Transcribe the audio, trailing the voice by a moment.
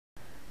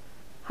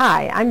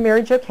Hi, I'm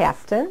Mary Jo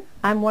Kasten.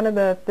 I'm one of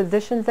the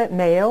physicians at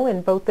Mayo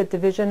in both the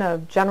Division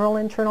of General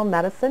Internal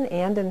Medicine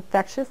and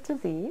Infectious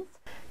Disease.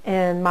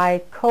 And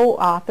my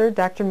co-author,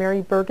 Dr.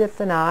 Mary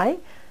Burgess, and I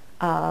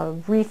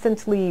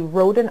recently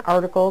wrote an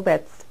article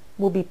that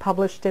will be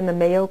published in the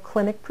Mayo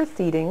Clinic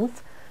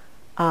Proceedings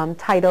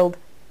titled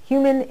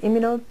Human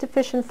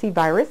Immunodeficiency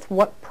Virus,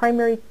 What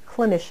Primary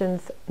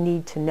Clinicians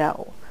Need to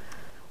Know.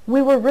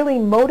 We were really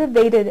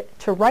motivated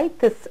to write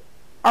this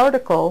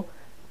article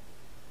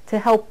to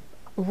help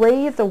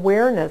raise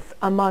awareness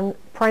among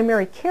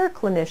primary care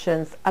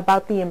clinicians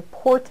about the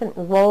important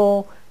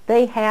role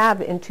they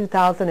have in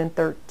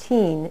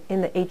 2013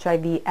 in the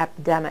HIV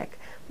epidemic.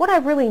 What I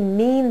really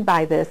mean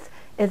by this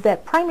is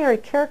that primary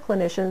care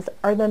clinicians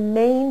are the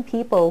main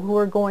people who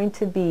are going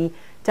to be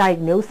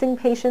diagnosing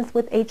patients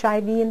with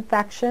HIV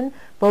infection,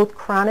 both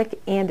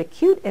chronic and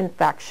acute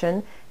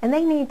infection, and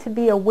they need to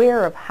be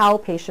aware of how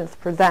patients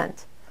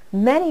present.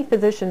 Many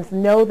physicians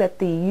know that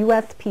the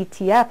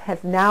USPTF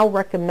has now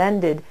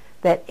recommended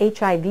that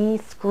HIV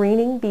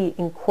screening be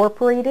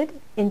incorporated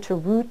into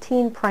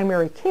routine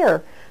primary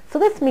care. So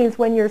this means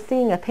when you're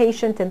seeing a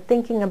patient and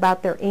thinking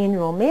about their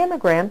annual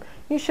mammogram,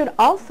 you should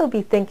also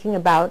be thinking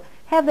about,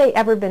 have they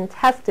ever been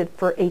tested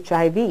for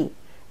HIV?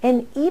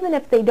 And even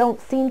if they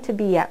don't seem to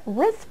be at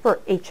risk for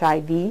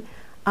HIV,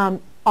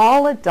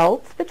 all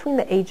adults between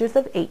the ages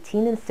of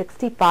 18 and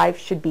 65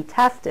 should be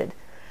tested.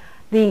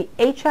 The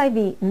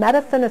HIV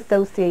Medicine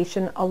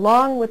Association,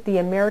 along with the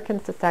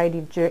American Society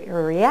of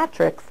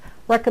Geriatrics,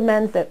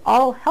 recommends that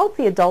all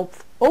healthy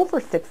adults over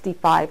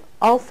 65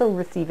 also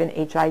receive an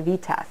HIV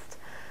test.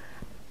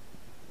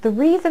 The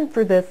reason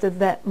for this is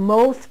that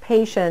most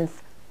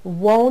patients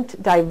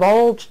won't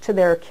divulge to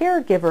their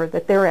caregiver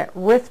that they're at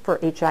risk for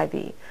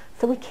HIV.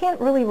 So we can't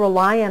really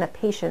rely on a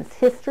patient's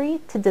history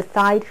to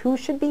decide who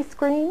should be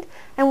screened,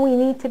 and we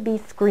need to be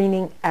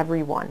screening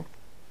everyone.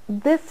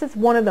 This is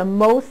one of the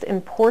most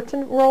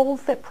important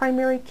roles that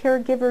primary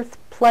caregivers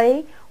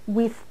play.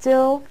 We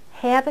still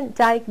haven't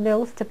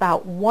diagnosed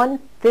about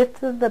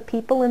 1/5 of the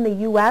people in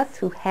the U.S.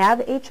 who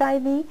have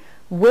HIV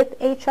with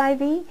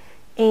HIV,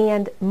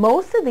 and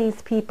most of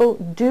these people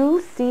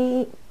do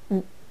see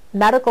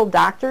medical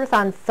doctors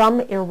on some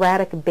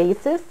erratic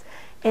basis.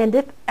 And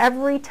if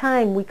every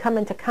time we come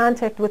into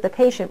contact with a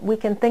patient we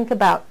can think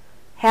about,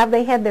 have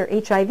they had their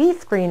HIV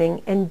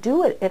screening, and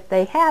do it if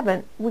they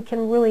haven't, we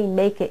can really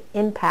make an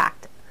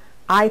impact,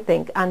 I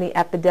think, on the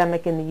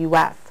epidemic in the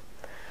U.S.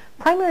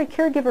 Primary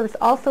caregivers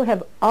also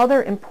have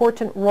other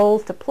important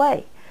roles to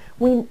play.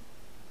 We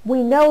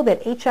know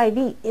that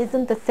HIV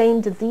isn't the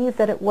same disease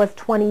that it was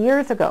 20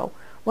 years ago.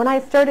 When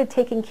I started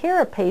taking care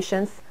of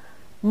patients,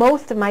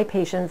 most of my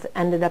patients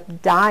ended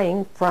up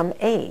dying from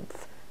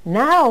AIDS.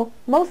 Now,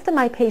 most of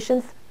my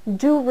patients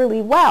do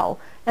really well,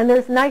 and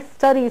there's nice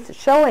studies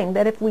showing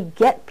that if we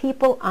get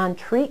people on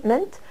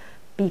treatment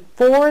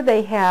before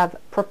they have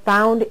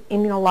profound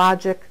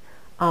immunologic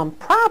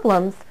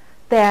problems,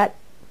 that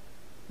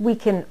we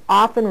can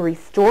often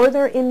restore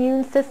their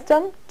immune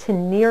system to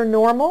near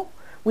normal.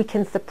 We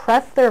can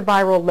suppress their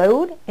viral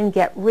load and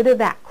get rid of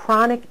that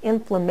chronic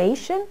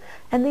inflammation,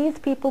 and these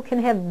people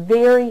can have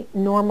very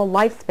normal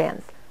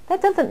lifespans.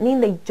 That doesn't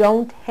mean they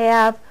don't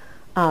have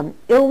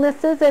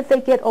illnesses as they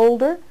get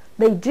older.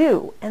 They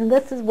do, and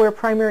this is where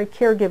primary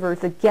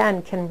caregivers,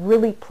 again, can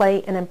really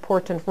play an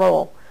important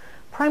role.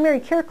 Primary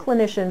care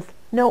clinicians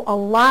know a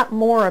lot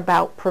more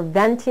about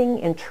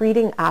preventing and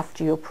treating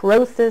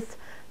osteoporosis,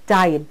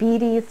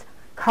 diabetes,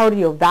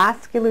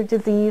 cardiovascular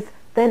disease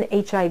than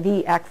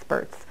HIV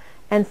experts.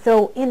 And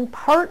so in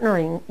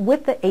partnering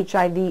with the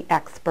HIV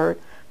expert,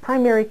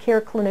 primary care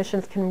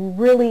clinicians can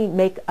really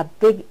make a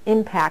big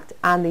impact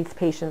on these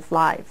patients'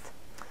 lives.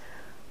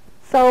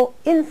 So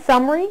in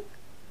summary,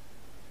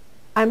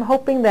 I'm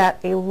hoping that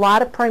a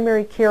lot of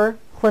primary care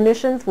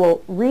clinicians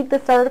will read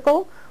this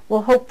article,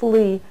 will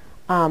hopefully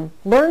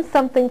learn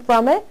something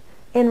from it,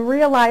 and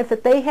realize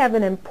that they have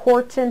an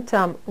important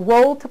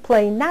role to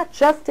play, not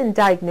just in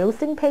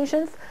diagnosing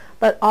patients,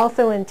 but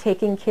also in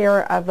taking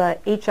care of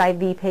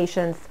HIV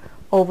patients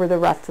over the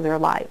rest of their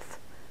lives.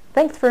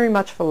 Thanks very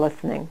much for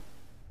listening.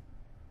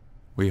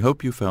 We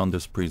hope you found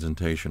this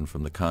presentation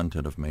from the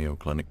content of Mayo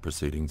Clinic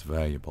Proceedings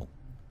valuable.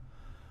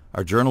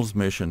 Our journal's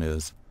mission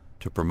is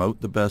to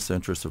promote the best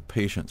interests of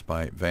patients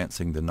by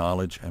advancing the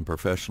knowledge and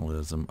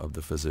professionalism of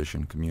the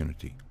physician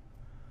community.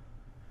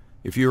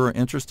 If you are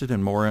interested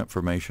in more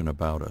information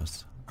about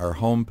us, our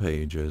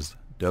homepage is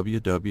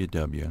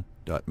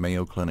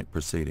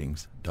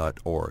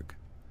www.mayoclinicproceedings.org.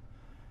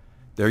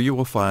 There you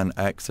will find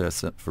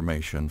access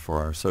information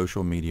for our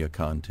social media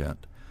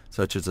content,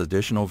 such as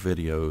additional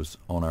videos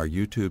on our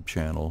YouTube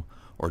channel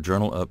or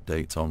journal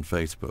updates on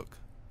Facebook.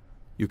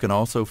 You can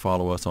also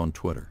follow us on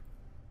Twitter.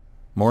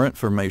 More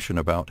information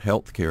about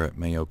healthcare at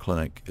Mayo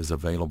Clinic is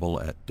available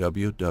at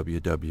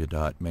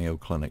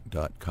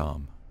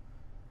www.mayoclinic.com.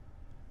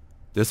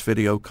 This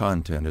video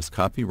content is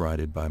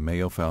copyrighted by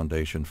Mayo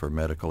Foundation for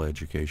Medical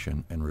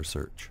Education and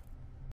Research.